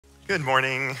Good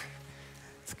morning.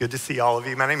 It's good to see all of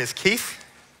you. My name is Keith.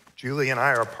 Julie and I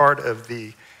are a part of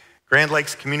the Grand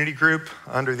Lakes Community Group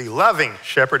under the loving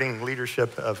shepherding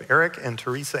leadership of Eric and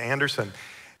Teresa Anderson.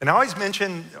 And I always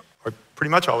mention, or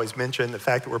pretty much always mention, the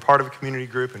fact that we're part of a community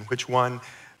group, and which one,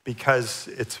 because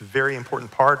it's a very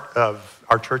important part of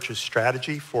our church's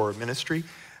strategy for ministry,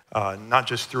 not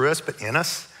just through us, but in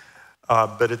us.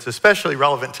 But it's especially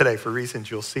relevant today for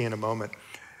reasons you'll see in a moment.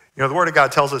 You know, the Word of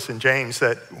God tells us in James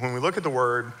that when we look at the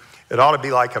Word, it ought to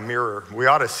be like a mirror. We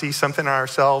ought to see something in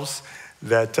ourselves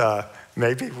that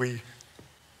maybe we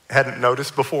hadn't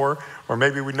noticed before, or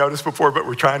maybe we noticed before, but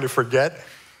we're trying to forget.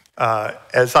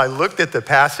 As I looked at the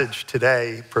passage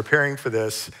today, preparing for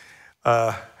this,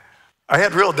 I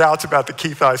had real doubts about the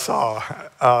Keith I saw.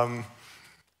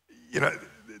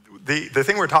 The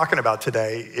thing we're talking about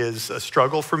today is a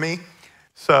struggle for me.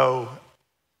 So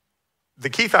the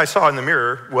Keith I saw in the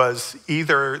mirror was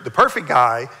either the perfect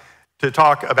guy to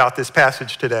talk about this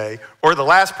passage today, or the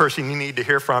last person you need to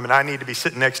hear from, and I need to be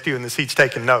sitting next to you in the seats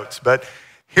taking notes. But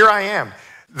here I am.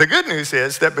 The good news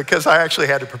is that because I actually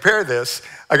had to prepare this,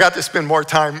 I got to spend more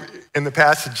time in the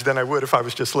passage than I would if I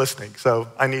was just listening. So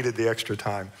I needed the extra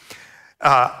time.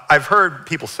 I've heard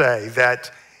people say that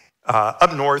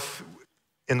up north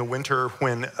in the winter,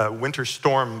 when a winter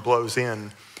storm blows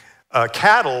in,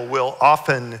 cattle will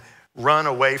often run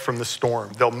away from the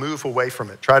storm. They'll move away from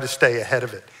it, try to stay ahead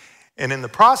of it. And in the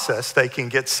process, they can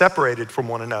get separated from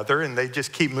one another, and they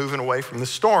just keep moving away from the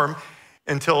storm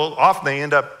until often they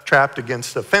end up trapped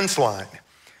against a fence line.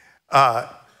 I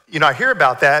hear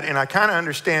about that, and I kind of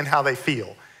understand how they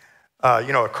feel.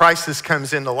 A crisis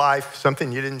comes into life, something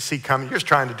you didn't see coming. You're just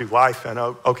trying to do life, and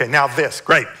okay, now this,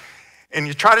 great. And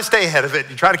you try to stay ahead of it,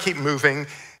 you try to keep moving,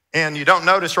 and you don't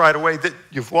notice right away that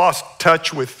you've lost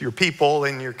touch with your people,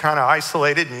 and you're kind of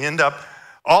isolated, and you end up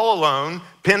all alone,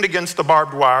 pinned against the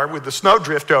barbed wire with the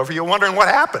snowdrift over you, wondering what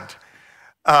happened.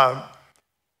 And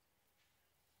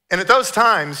at those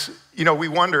times, we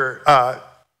wonder,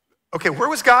 okay, where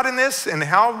was God in this? And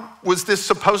how was this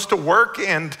supposed to work?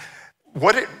 And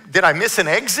did I miss an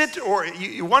exit? Or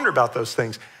you wonder about those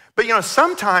things. But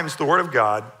sometimes the Word of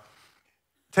God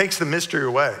takes the mystery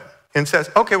away and says,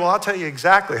 okay, well, I'll tell you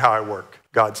exactly how I work,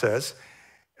 God says.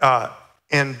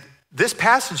 And this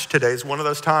passage today is one of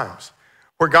those times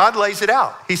where God lays it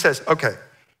out. He says, okay,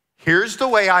 here's the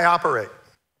way I operate.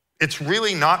 It's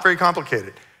really not very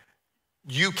complicated.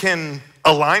 You can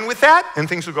align with that and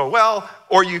things will go well,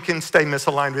 or you can stay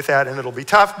misaligned with that and it'll be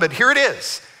tough, but here it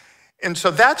is. And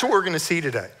so that's what we're gonna see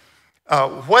today.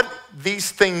 What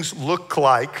these things look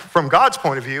like from God's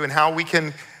point of view and how we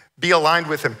can be aligned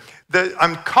with Him.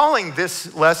 I'm calling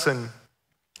this lesson,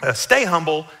 Stay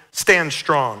Humble, Stand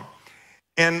Strong.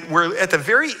 And we're at the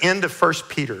very end of 1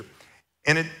 Peter.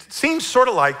 And it seems sort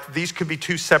of like these could be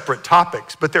two separate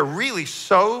topics, but they're really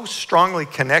so strongly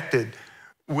connected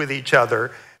with each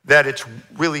other that it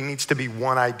really needs to be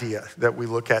one idea that we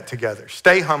look at together.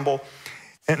 Stay humble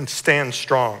and stand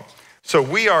strong. So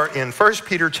we are in 1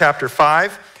 Peter chapter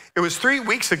 5. It was 3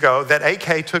 weeks ago that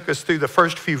AK took us through the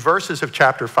first few verses of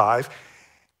chapter 5.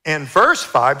 And verse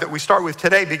 5 that we start with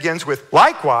today begins with,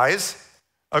 likewise.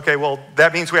 Okay, well,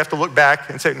 that means we have to look back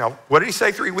and say, now, what did he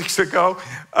say 3 weeks ago?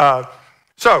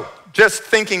 So just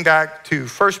thinking back to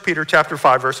 1 Peter chapter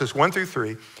 5, verses 1 through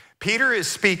 3, Peter is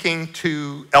speaking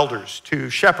to elders, to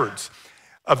shepherds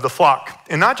of the flock.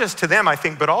 And not just to them, I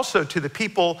think, but also to the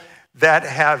people that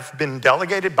have been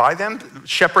delegated by them,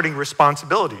 shepherding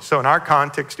responsibilities. So in our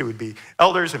context, it would be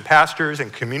elders and pastors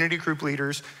and community group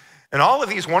leaders and all of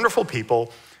these wonderful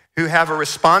people who have a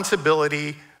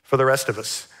responsibility for the rest of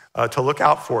us, to look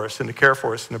out for us and to care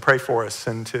for us and to pray for us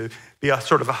and to be a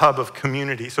sort of a hub of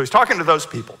community. So he's talking to those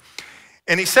people.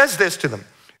 And he says this to them,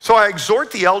 so I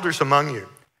exhort the elders among you,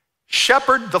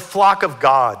 shepherd the flock of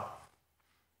God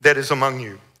that is among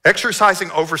you, exercising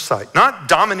oversight, not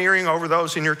domineering over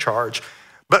those in your charge,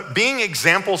 but being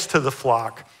examples to the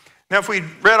flock. Now, if we'd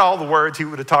read all the words, he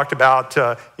would have talked about,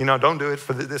 don't do it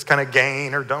for this kind of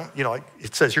gain, or don't, like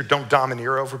it says here, don't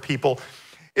domineer over people.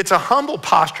 It's a humble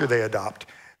posture they adopt,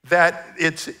 that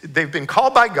they've been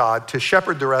called by God to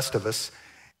shepherd the rest of us,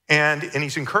 and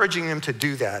he's encouraging them to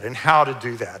do that and how to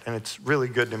do that, and it's really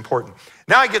good and important.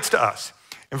 Now he gets to us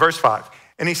in verse 5,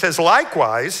 and he says,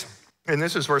 likewise, and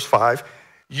this is verse 5,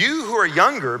 you who are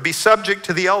younger, be subject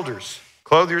to the elders.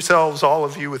 Clothe yourselves, all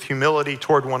of you, with humility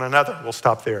toward one another. We'll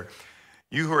stop there.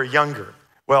 You who are younger.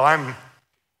 Well, I'm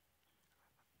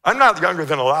not younger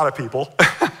than a lot of people,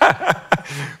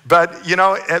 but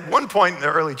at one point in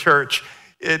the early church,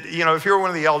 if you were one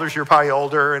of the elders, you're probably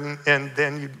older, and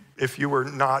then if you were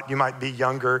not, you might be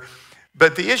younger.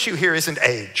 But the issue here isn't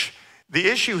age. The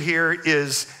issue here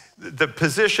is the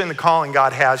position, the calling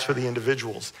God has for the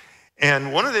individuals.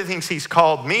 And one of the things he's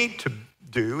called me to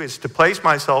do is to place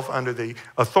myself under the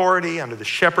authority, under the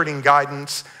shepherding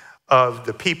guidance of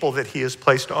the people that he has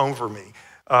placed over me.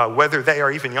 Whether they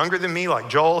are even younger than me, like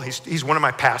Joel, he's one of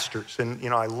my pastors. And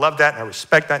I love that, and I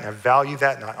respect that, and I value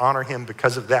that, and I honor him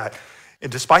because of that.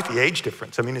 And despite the age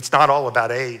difference, it's not all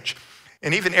about age.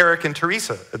 And even Eric and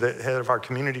Teresa, the head of our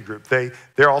community group,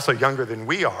 they're also younger than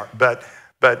we are. But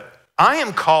I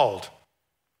am called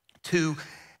to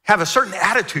have a certain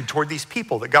attitude toward these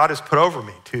people that God has put over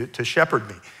me to shepherd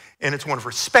me. And it's one of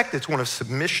respect, it's one of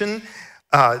submission,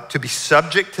 to be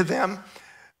subject to them.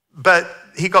 But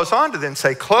he goes on to then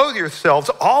say, clothe yourselves,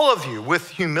 all of you, with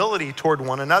humility toward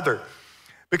one another.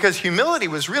 Because humility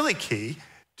was really key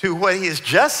to what he has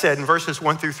just said in verses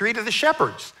 1-3 to the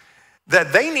shepherds.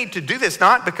 That they need to do this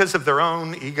not because of their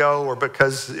own ego or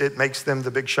because it makes them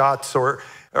the big shots or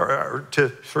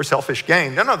for selfish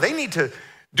gain. No, they need to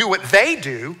do what they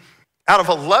do out of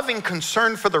a loving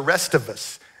concern for the rest of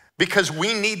us because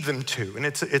we need them to. And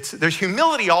there's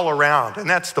humility all around, and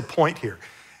that's the point here,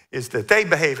 is that they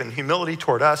behave in humility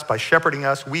toward us by shepherding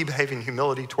us. We behave in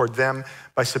humility toward them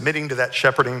by submitting to that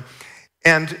shepherding.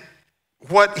 And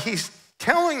what he's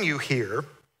telling you here,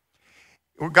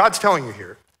 what God's telling you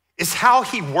here, is how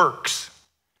he works.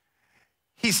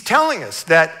 He's telling us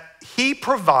that he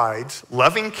provides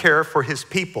loving care for his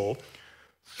people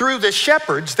through the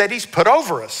shepherds that he's put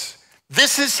over us.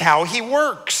 This is how he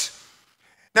works.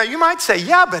 Now you might say,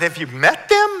 yeah, but have you met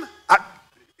them?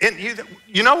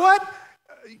 You know what?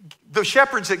 The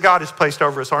shepherds that God has placed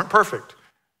over us aren't perfect.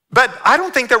 But I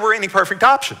don't think there were any perfect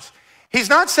options. He's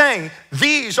not saying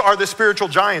these are the spiritual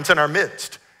giants in our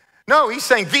midst. No, he's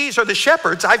saying these are the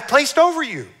shepherds I've placed over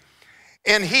you.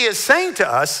 And he is saying to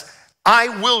us, I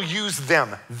will use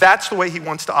them. That's the way he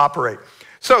wants to operate.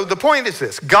 So the point is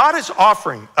this: God is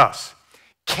offering us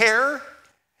care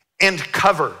and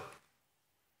cover.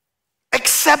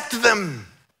 Accept them.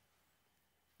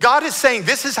 God is saying,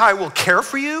 this is how I will care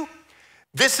for you.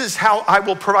 This is how I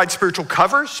will provide spiritual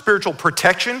cover, spiritual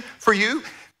protection for you.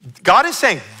 God is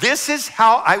saying, this is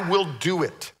how I will do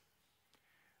it.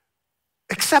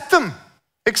 Accept them.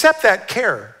 Accept that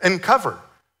care and cover.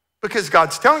 Because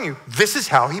God's telling you, this is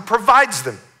how he provides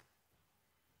them.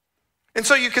 And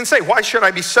so you can say, why should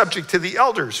I be subject to the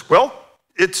elders? Well,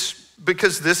 it's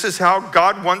because this is how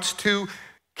God wants to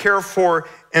care for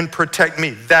and protect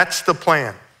me. That's the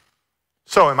plan.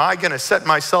 So am I going to set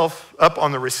myself up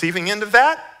on the receiving end of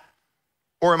that?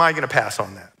 Or am I going to pass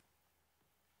on that?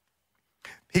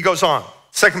 He goes on,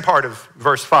 second part of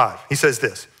verse 5. He says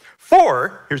this,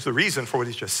 here's the reason for what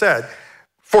he's just said,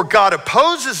 for God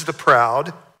opposes the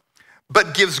proud,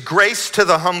 but gives grace to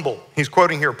the humble. He's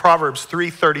quoting here Proverbs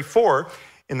 3:34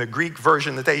 in the Greek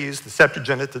version that they used, the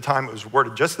Septuagint at the time, it was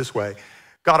worded just this way.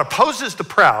 God opposes the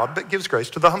proud, but gives grace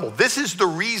to the humble. This is the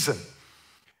reason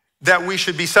that we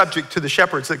should be subject to the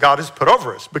shepherds that God has put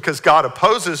over us, because God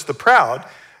opposes the proud,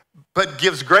 but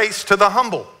gives grace to the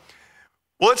humble.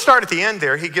 Well, let's start at the end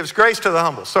there. He gives grace to the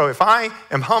humble. So if I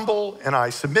am humble and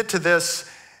I submit to this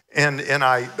and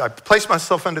I place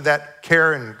myself under that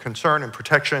care and concern and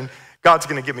protection, God's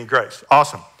going to give me grace.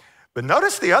 Awesome. But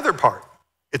notice the other part.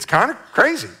 It's kind of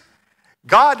crazy.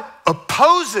 God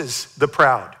opposes the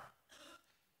proud.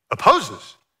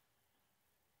 Opposes.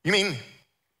 You mean,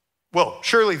 well,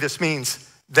 surely this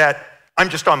means that I'm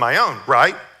just on my own,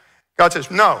 right? God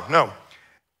says, no.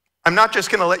 I'm not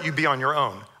just going to let you be on your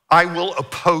own. I will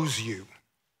oppose you.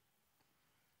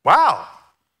 Wow.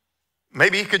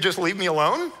 Maybe he could just leave me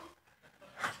alone?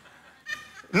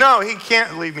 No, he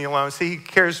can't leave me alone. See, he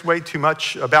cares way too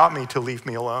much about me to leave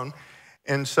me alone.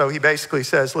 And so he basically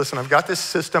says, listen, I've got this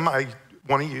system I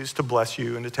want to use to bless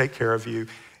you and to take care of you.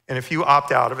 And if you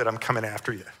opt out of it, I'm coming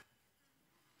after you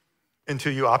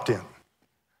until you opt in.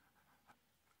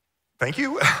 Thank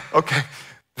you. Okay,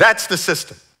 that's the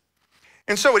system.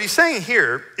 And so what he's saying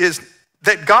here is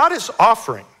that God is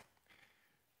offering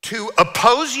to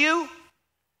oppose you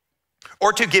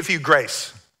or to give you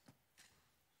grace.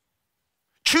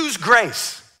 Choose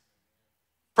grace.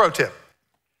 Pro tip.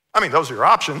 Those are your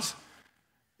options.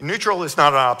 Neutral is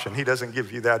not an option. He doesn't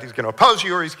give you that. He's going to oppose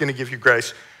you or he's going to give you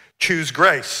grace. Choose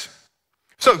grace.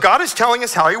 So God is telling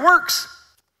us how he works.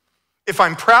 If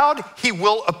I'm proud, he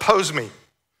will oppose me.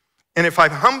 And if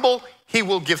I'm humble, he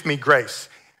will give me grace.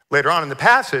 Later on in the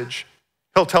passage,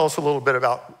 he'll tell us a little bit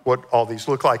about what all these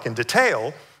look like in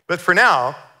detail. But for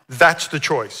now, that's the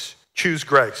choice. Choose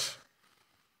grace.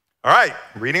 All right,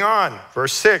 reading on,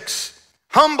 verse 6.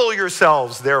 Humble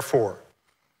yourselves, therefore,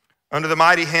 under the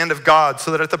mighty hand of God, so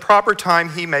that at the proper time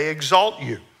he may exalt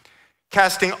you,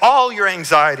 casting all your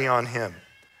anxiety on him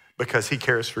because he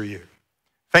cares for you.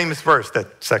 Famous verse,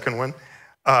 that second one.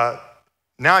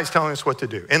 Now he's telling us what to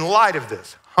do. In light of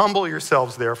this, humble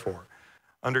yourselves, therefore,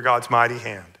 under God's mighty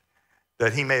hand,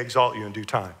 that he may exalt you in due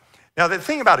time. Now, the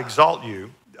thing about exalt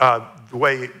you, the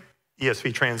way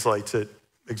ESV translates it,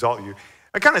 exalt you,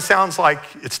 it kind of sounds like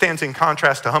it stands in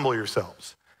contrast to humble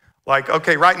yourselves. Like,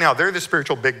 okay, right now, they're the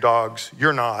spiritual big dogs,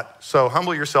 you're not, so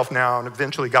humble yourself now, and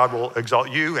eventually God will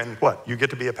exalt you, and what, you get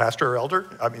to be a pastor or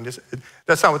elder? I mean,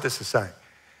 that's not what this is saying.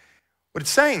 What it's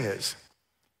saying is,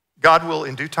 God will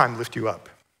in due time lift you up,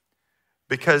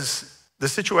 because the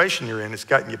situation you're in has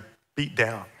gotten you beat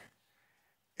down,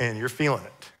 and you're feeling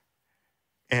it,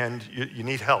 and you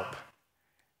need help.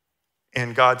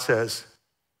 And God says,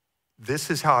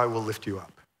 this is how I will lift you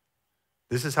up.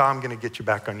 This is how I'm gonna get you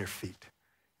back on your feet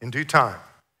in due time.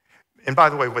 And by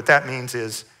the way, what that means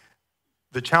is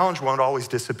the challenge won't always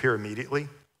disappear immediately,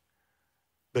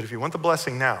 but if you want the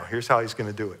blessing now, here's how he's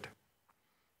gonna do it.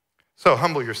 So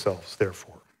humble yourselves,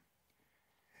 therefore.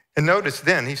 And notice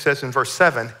then, he says in verse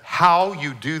 7, how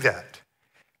you do that.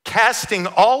 Casting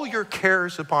all your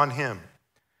cares upon him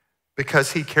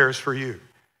because he cares for you.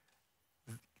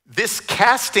 This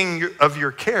casting of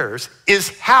your cares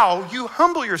is how you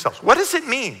humble yourselves. What does it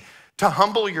mean to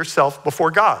humble yourself before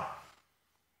God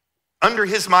under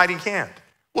his mighty hand?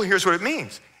 Well, here's what it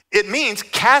means. It means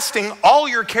casting all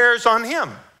your cares on him.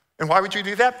 And why would you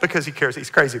do that? Because he cares. He's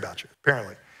crazy about you,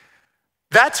 apparently.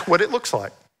 That's what it looks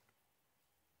like.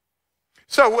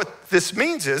 So what this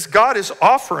means is God is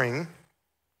offering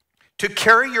to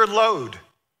carry your load.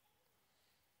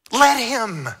 Let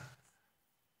him.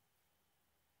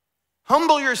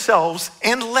 Humble yourselves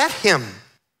and let him.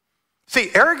 See,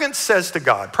 arrogance says to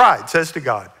God, pride says to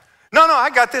God, no, I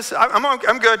got this,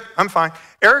 I'm good, I'm fine.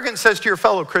 Arrogance says to your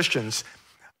fellow Christians,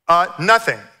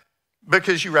 nothing,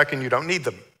 because you reckon you don't need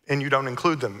them and you don't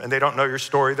include them and they don't know your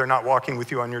story, they're not walking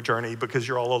with you on your journey because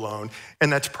you're all alone.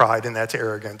 And that's pride and that's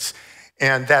arrogance.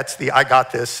 And that's the I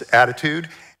got this attitude.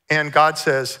 And God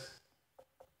says,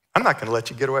 I'm not gonna let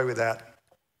you get away with that.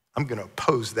 I'm gonna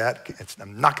oppose that.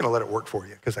 I'm not gonna let it work for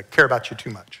you because I care about you too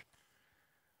much.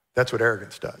 That's what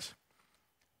arrogance does.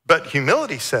 But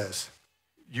humility says,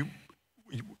 you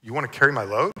wanna carry my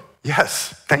load? Yes,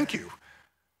 thank you.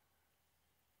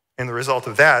 And the result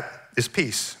of that is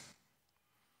peace.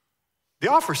 The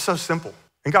offer is so simple.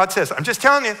 And God says, I'm just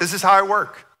telling you, this is how I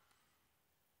work.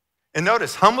 And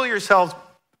notice, humble yourselves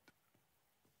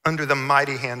under the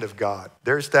mighty hand of God.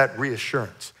 There's that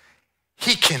reassurance.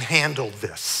 He can handle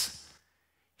this.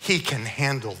 He can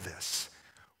handle this.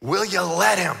 Will you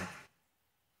let him?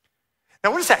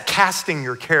 Now, what does that casting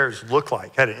your cares look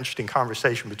like? I had an interesting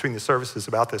conversation between the services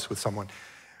about this with someone.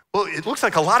 Well, it looks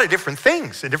like a lot of different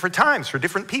things at different times for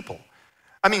different people.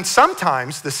 I mean,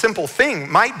 sometimes the simple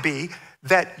thing might be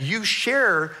that you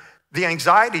share the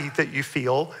anxiety that you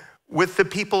feel with the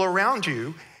people around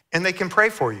you and they can pray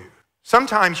for you.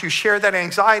 Sometimes you share that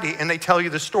anxiety and they tell you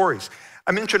the stories.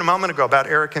 I mentioned a moment ago about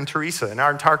Eric and Teresa and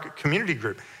our entire community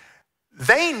group.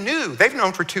 They've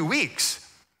known for 2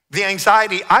 weeks, the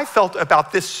anxiety I felt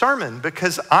about this sermon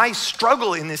because I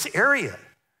struggle in this area.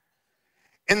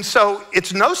 And so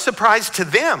it's no surprise to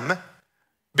them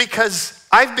because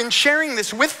I've been sharing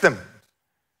this with them.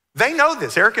 They know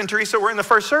this. Eric and Teresa were in the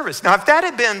first service. Now, if that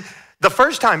had been the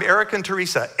first time Eric and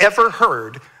Teresa ever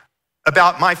heard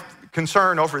about my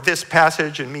concern over this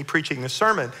passage and me preaching this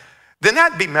sermon, then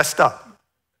that'd be messed up.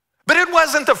 But it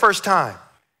wasn't the first time.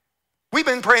 We've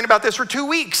been praying about this for 2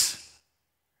 weeks.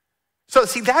 So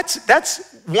see,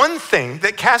 that's one thing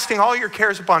that casting all your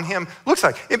cares upon him looks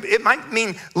like. It might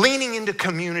mean leaning into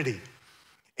community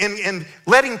and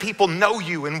letting people know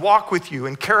you and walk with you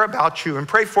and care about you and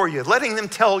pray for you, letting them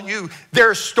tell you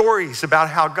their stories about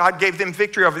how God gave them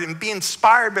victory over them and be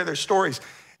inspired by their stories.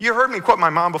 You heard me quote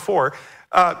my mom before.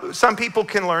 Some people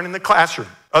can learn in the classroom.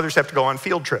 Others have to go on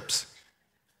field trips.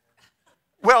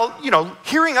 Well,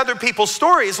 hearing other people's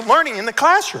stories, learning in the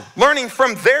classroom, learning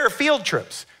from their field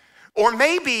trips. Or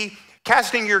maybe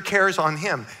casting your cares on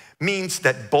him means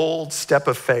that bold step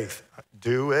of faith.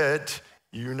 Do it.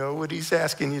 You know what he's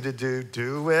asking you to do.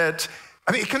 Do it.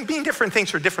 I mean, it can mean different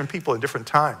things for different people at different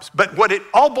times. But what it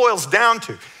all boils down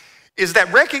to is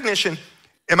that recognition,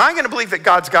 am I gonna believe that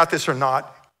God's got this or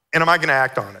not? And am I gonna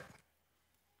act on it?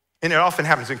 And it often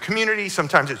happens in community.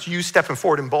 Sometimes it's you stepping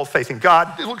forward in bold faith in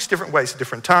God. It looks different ways at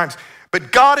different times.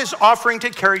 But God is offering to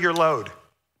carry your load.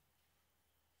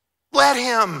 Let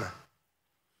him.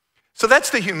 So that's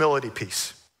the humility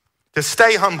piece, to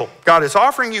stay humble. God is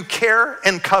offering you care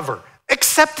and cover.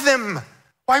 Accept them.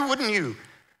 Why wouldn't you?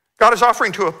 God is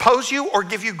offering to oppose you or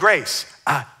give you grace.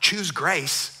 Choose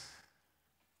grace.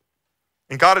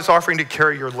 And God is offering to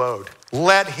carry your load.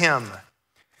 Let him.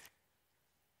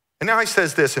 And now he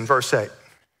says this in verse 8,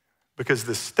 because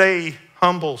the stay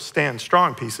humble, stand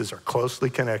strong pieces are closely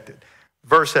connected.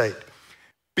 Verse 8,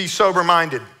 be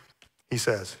sober-minded, he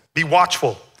says. Be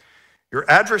watchful. Your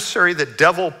adversary, the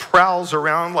devil, prowls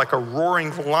around like a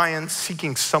roaring lion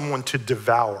seeking someone to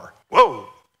devour. Whoa.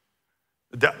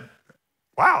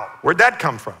 Wow, where'd that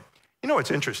come from? You know,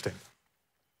 it's interesting.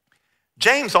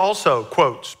 James also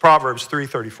quotes Proverbs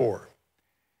 3:34,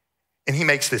 and he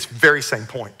makes this very same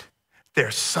point.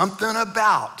 There's something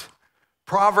about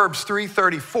Proverbs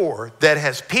 3:34 that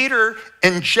has Peter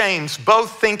and James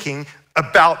both thinking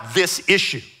about this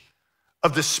issue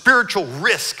of the spiritual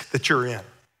risk that you're in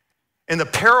and the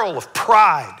peril of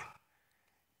pride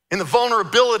and the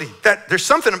vulnerability. That there's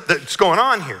something that's going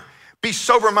on here. Be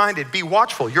sober-minded, be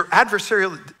watchful. Your adversary,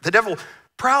 the devil,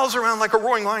 prowls around like a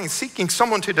roaring lion seeking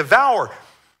someone to devour.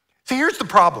 See, here's the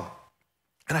problem.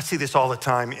 And I see this all the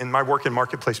time in my work in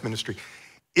marketplace ministry.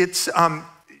 It's,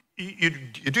 you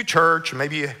do church,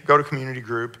 maybe you go to community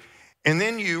group, and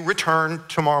then you return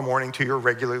tomorrow morning to your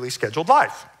regularly scheduled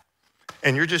life.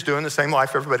 And you're just doing the same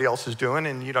life everybody else is doing,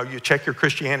 and you check your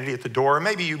Christianity at the door.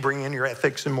 Maybe you bring in your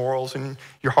ethics and morals and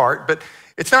your heart, but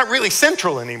it's not really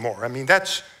central anymore. I mean,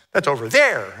 that's over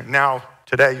there. Now,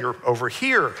 today, you're over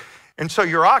here. And so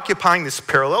you're occupying this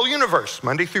parallel universe,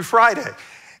 Monday through Friday.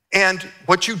 And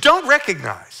what you don't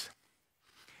recognize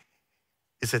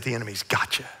is that the enemy's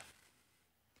got you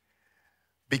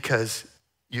because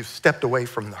you've stepped away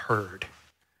from the herd,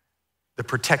 the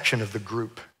protection of the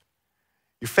group.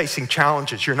 You're facing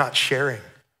challenges you're not sharing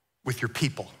with your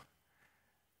people.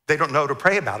 They don't know to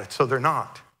pray about it, so they're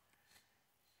not.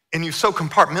 And you've so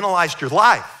compartmentalized your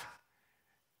life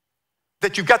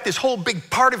that you've got this whole big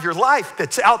part of your life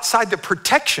that's outside the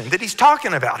protection that he's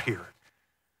talking about here.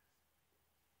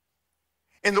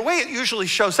 And the way it usually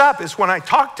shows up is when I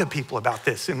talk to people about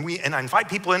this and I invite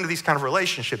people into these kind of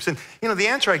relationships. And the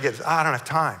answer I get is, I don't have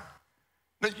time.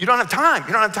 No, you don't have time.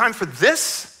 You don't have time for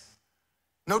this?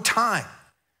 No time.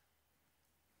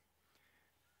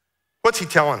 What's he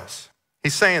telling us?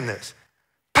 He's saying this.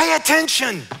 Pay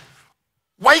attention.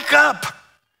 Wake up.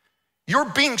 You're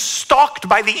being stalked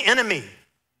by the enemy.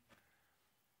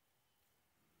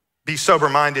 Be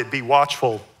sober-minded, be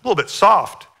watchful, a little bit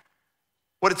soft.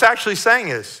 What it's actually saying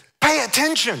is, pay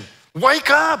attention, wake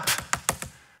up.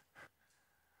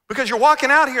 Because you're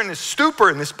walking out here in this stupor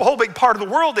in this whole big part of the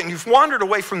world and you've wandered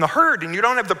away from the herd and you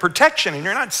don't have the protection and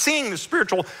you're not seeing the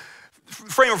spiritual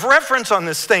frame of reference on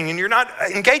this thing and you're not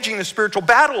engaging the spiritual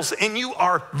battles and you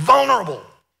are vulnerable.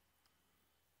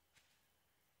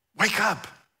 Wake up.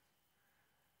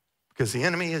 Because the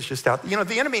enemy is just out.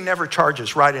 The enemy never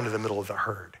charges right into the middle of the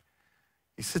herd.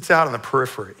 He sits out on the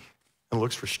periphery and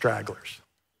looks for stragglers.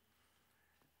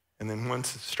 And then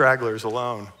once the straggler is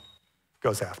alone,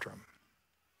 goes after him.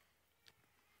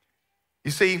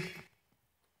 You see,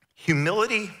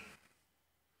 humility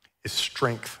is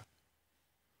strength.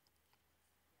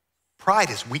 Pride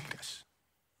is weakness.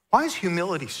 Why is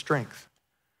humility strength?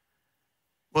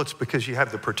 Well, it's because you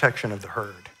have the protection of the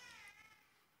herd.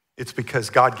 It's because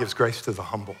God gives grace to the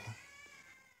humble.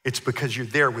 It's because you're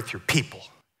there with your people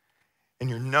and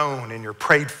you're known and you're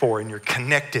prayed for and you're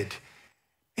connected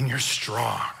and you're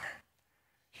strong.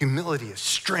 Humility is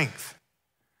strength.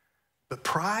 But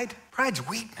pride's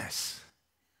weakness.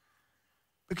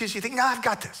 Because you think, no, I've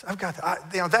got this.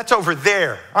 That's over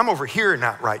there. I'm over here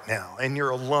not right now. And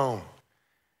you're alone.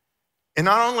 And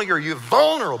not only are you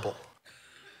vulnerable,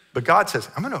 but God says,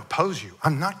 I'm going to oppose you.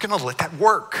 I'm not going to let that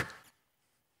work.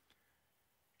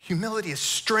 Humility is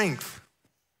strength.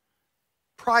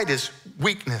 Pride is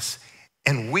weakness.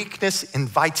 And weakness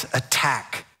invites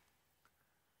attack.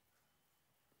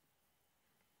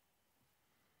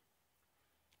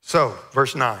 So,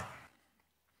 verse 9.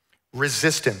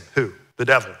 Resist him. Who? The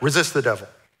devil. Resist the devil.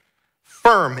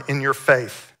 Firm in your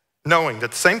faith, knowing that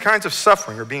the same kinds of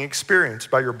suffering are being experienced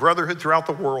by your brotherhood throughout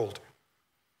the world.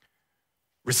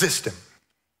 Resist him.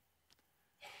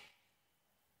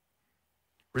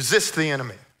 Resist the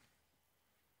enemy.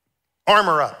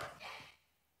 Armor up.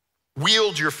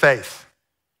 Wield your faith.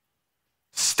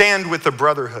 Stand with the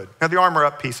brotherhood. Now, the armor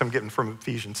up piece I'm getting from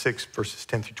Ephesians 6, verses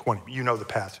 10 through 20. You know the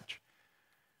passage.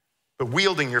 But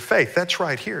wielding your faith, that's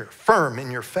right here. Firm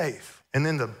in your faith. And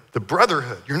then the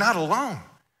brotherhood. You're not alone.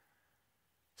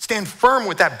 Stand firm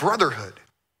with that brotherhood.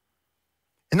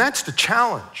 And that's the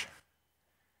challenge.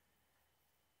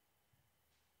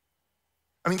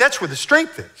 I mean, that's where the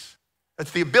strength is.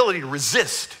 That's the ability to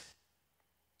resist.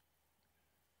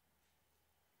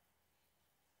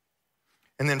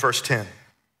 And then verse 10.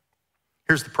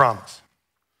 Here's the promise.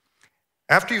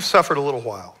 After you've suffered a little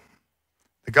while,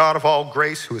 the God of all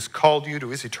grace, who has called you to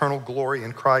his eternal glory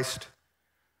in Christ,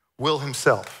 will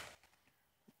himself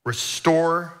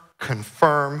restore,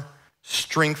 confirm,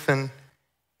 strengthen,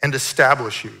 and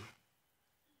establish you.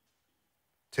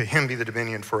 To him be the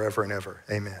dominion forever and ever.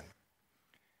 Amen.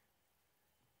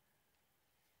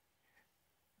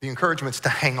 The encouragement's to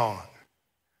hang on.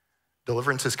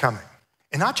 Deliverance is coming.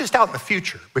 And not just out in the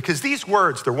future, because these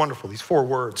words, they're wonderful, these 4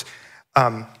 words.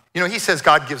 He says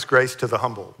God gives grace to the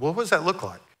humble. Well, what does that look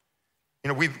like?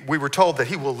 We were told that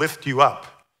he will lift you up.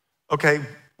 Okay,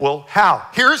 well, how?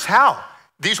 Here's how.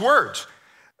 These words.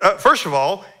 First of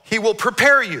all, he will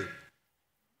prepare you.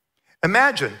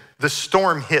 Imagine the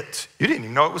storm hits. You didn't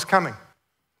even know it was coming,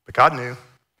 but God knew.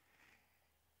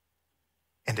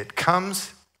 And it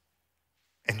comes,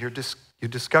 and you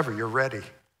discover you're ready.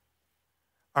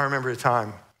 I remember a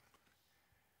time,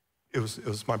 it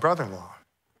was my brother-in-law,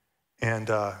 and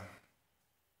I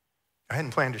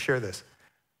hadn't planned to share this,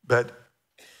 but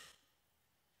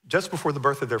just before the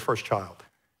birth of their first child,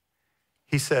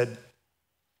 he said,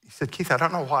 Keith, I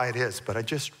don't know why it is, but I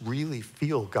just really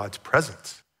feel God's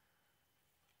presence.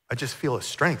 I just feel his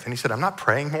strength. And he said, I'm not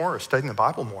praying more or studying the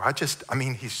Bible more.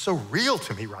 He's so real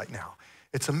to me right now.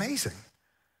 It's amazing.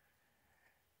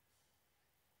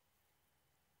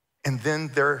 And then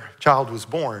their child was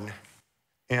born,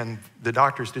 and the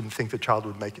doctors didn't think the child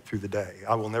would make it through the day.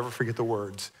 I will never forget the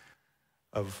words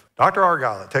of Dr.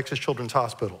 Argyle at Texas Children's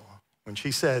Hospital when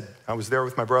she said, I was there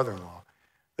with my brother-in-law.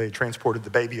 They transported the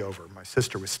baby over. My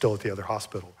sister was still at the other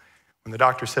hospital. When the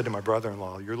doctor said to my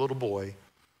brother-in-law, your little boy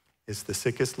is the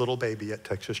sickest little baby at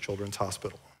Texas Children's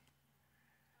Hospital.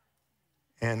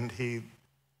 And he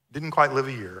didn't quite live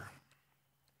a year,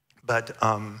 but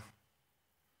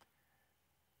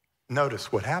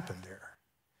notice what happened there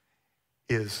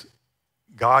is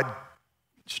God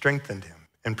strengthened him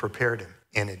and prepared him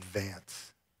in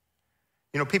advance.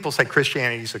 People say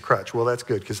Christianity is a crutch. Well, that's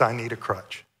good because I need a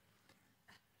crutch.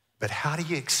 But how do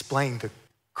you explain the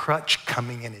crutch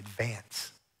coming in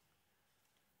advance?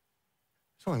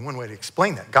 There's only one way to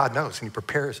explain that. God knows, and he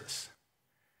prepares us.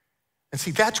 And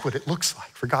see, that's what it looks like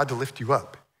for God to lift you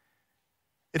up.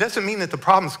 It doesn't mean that the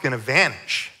problem's going to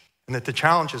vanish and that the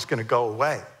challenge is going to go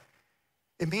away.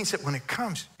 It means that when it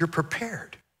comes, you're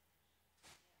prepared.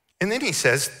 And then he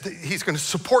says that he's going to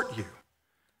support you.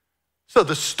 So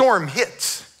the storm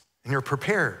hits and you're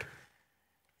prepared.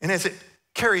 And as it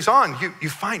carries on, you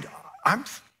find, I'm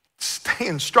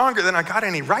staying stronger than I got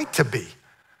any right to be.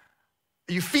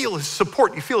 You feel his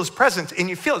support, you feel his presence, and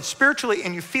you feel it spiritually,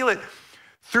 and you feel it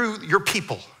through your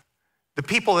people, the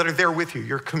people that are there with you,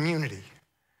 your community,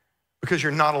 because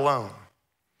you're not alone.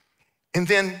 And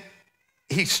then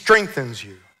he strengthens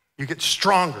you. You get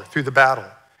stronger through the battle.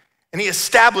 And he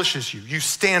establishes you. You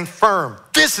stand firm.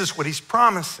 This is what he's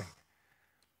promising.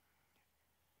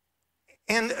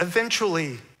 And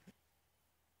eventually,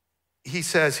 he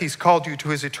says he's called you to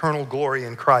his eternal glory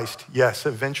in Christ. Yes,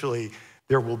 eventually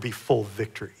there will be full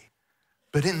victory.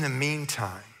 But in the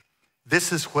meantime,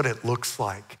 this is what it looks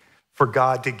like for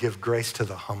God to give grace to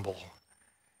the humble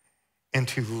and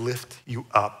to lift you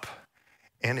up.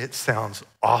 And it sounds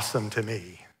awesome to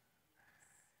me.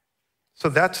 So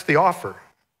that's the offer.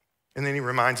 And then he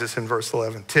reminds us in verse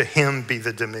 11, to him be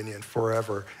the dominion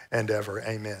forever and ever.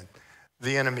 Amen.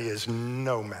 The enemy is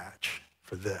no match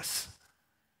for this.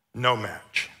 No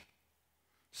match.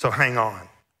 So hang on.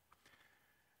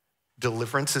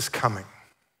 Deliverance is coming.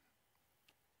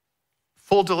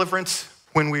 Full deliverance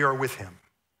when we are with him,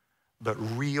 but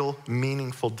real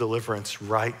meaningful deliverance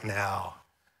right now.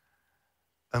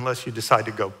 Unless you decide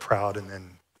to go proud and then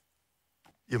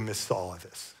you miss all of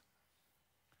this.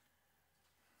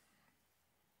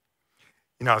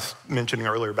 I was mentioning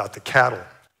earlier about the cattle.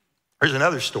 There's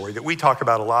another story that we talk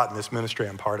about a lot in this ministry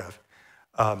I'm part of.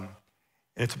 And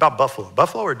it's about buffalo.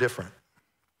 Buffalo are different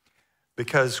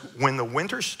because when the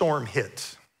winter storm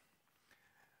hits,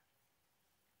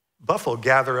 buffalo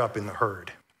gather up in the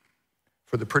herd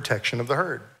for the protection of the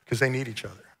herd because they need each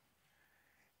other.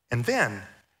 And then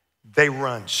they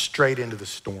run straight into the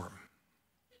storm.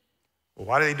 Well,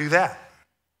 why do they do that?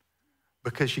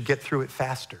 Because you get through it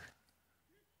faster.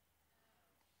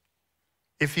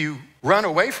 If you run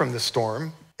away from the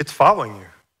storm, it's following you.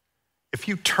 If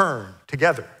you turn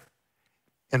together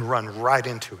and run right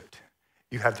into it,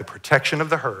 you have the protection of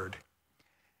the herd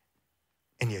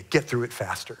and you get through it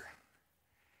faster.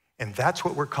 And that's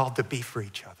what we're called to be for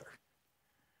each other.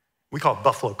 We call it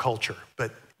buffalo culture,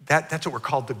 but that's what we're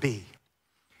called to be.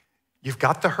 You've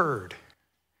got the herd,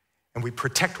 and we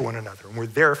protect one another, and we're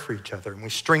there for each other, and we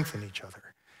strengthen each other.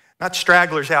 Not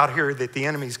stragglers out here that the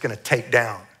enemy's going to take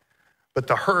down, but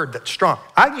the herd that's strong.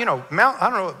 I don't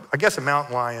know, I guess a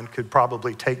mountain lion could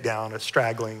probably take down a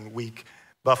straggling, weak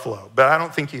buffalo, but I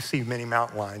don't think you see many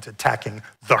mountain lions attacking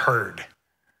the herd.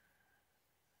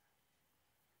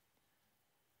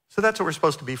 So that's what we're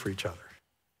supposed to be for each other,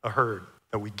 a herd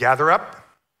that we gather up,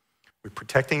 we're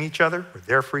protecting each other, we're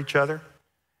there for each other,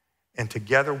 and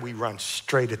together we run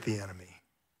straight at the enemy.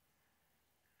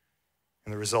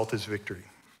 And the result is victory.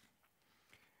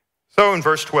 So in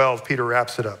verse 12, Peter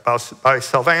wraps it up. By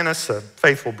Silvanus, a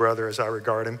faithful brother as I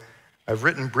regard him, I've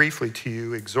written briefly to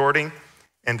you, exhorting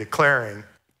and declaring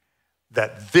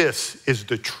that this is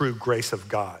the true grace of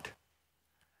God.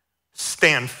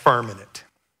 Stand firm in it.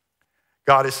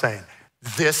 God is saying,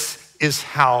 this is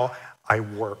how I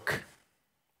work.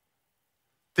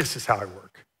 This is how I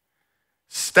work.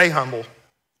 Stay humble.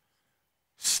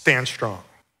 Stand strong.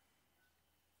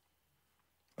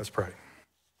 Let's pray.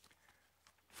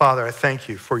 Father, I thank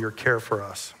you for your care for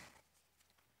us.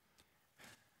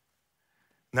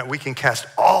 And that we can cast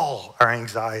all our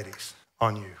anxieties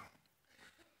on you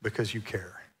because you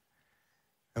care.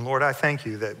 And Lord, I thank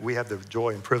you that we have the joy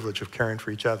and privilege of caring for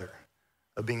each other,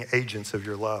 of being agents of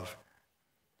your love.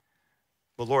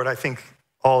 But Lord, I think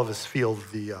all of us feel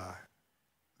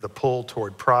the pull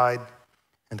toward pride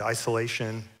and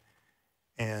isolation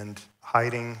and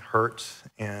hiding hurts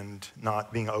and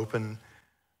not being open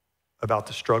about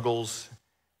the struggles,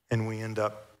 and we end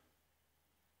up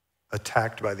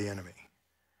attacked by the enemy.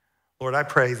 Lord, I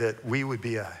pray that we would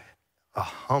be a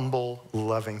humble,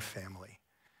 loving family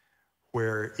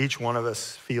where each one of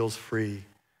us feels free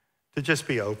to just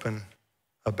be open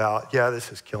about, yeah,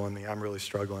 this is killing me. I'm really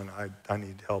struggling. I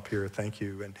need help here. Thank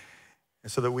you. And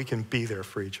so that we can be there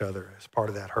for each other as part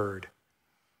of that herd.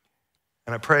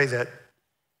 And I pray that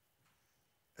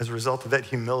as a result of that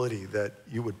humility, that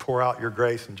you would pour out your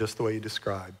grace in just the way you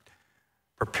described,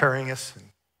 preparing us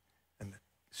and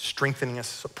strengthening us,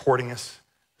 supporting us,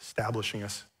 establishing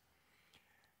us.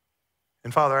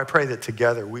 And Father, I pray that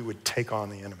together we would take on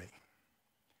the enemy.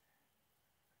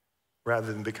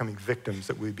 Rather than becoming victims,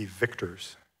 that we would be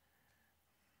victors.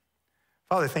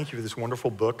 Father, thank you for this wonderful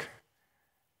book.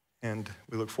 And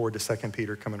we look forward to 2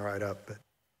 Peter coming right up. But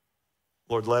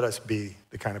Lord, let us be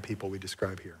the kind of people we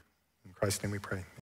describe here. In Christ's name we pray.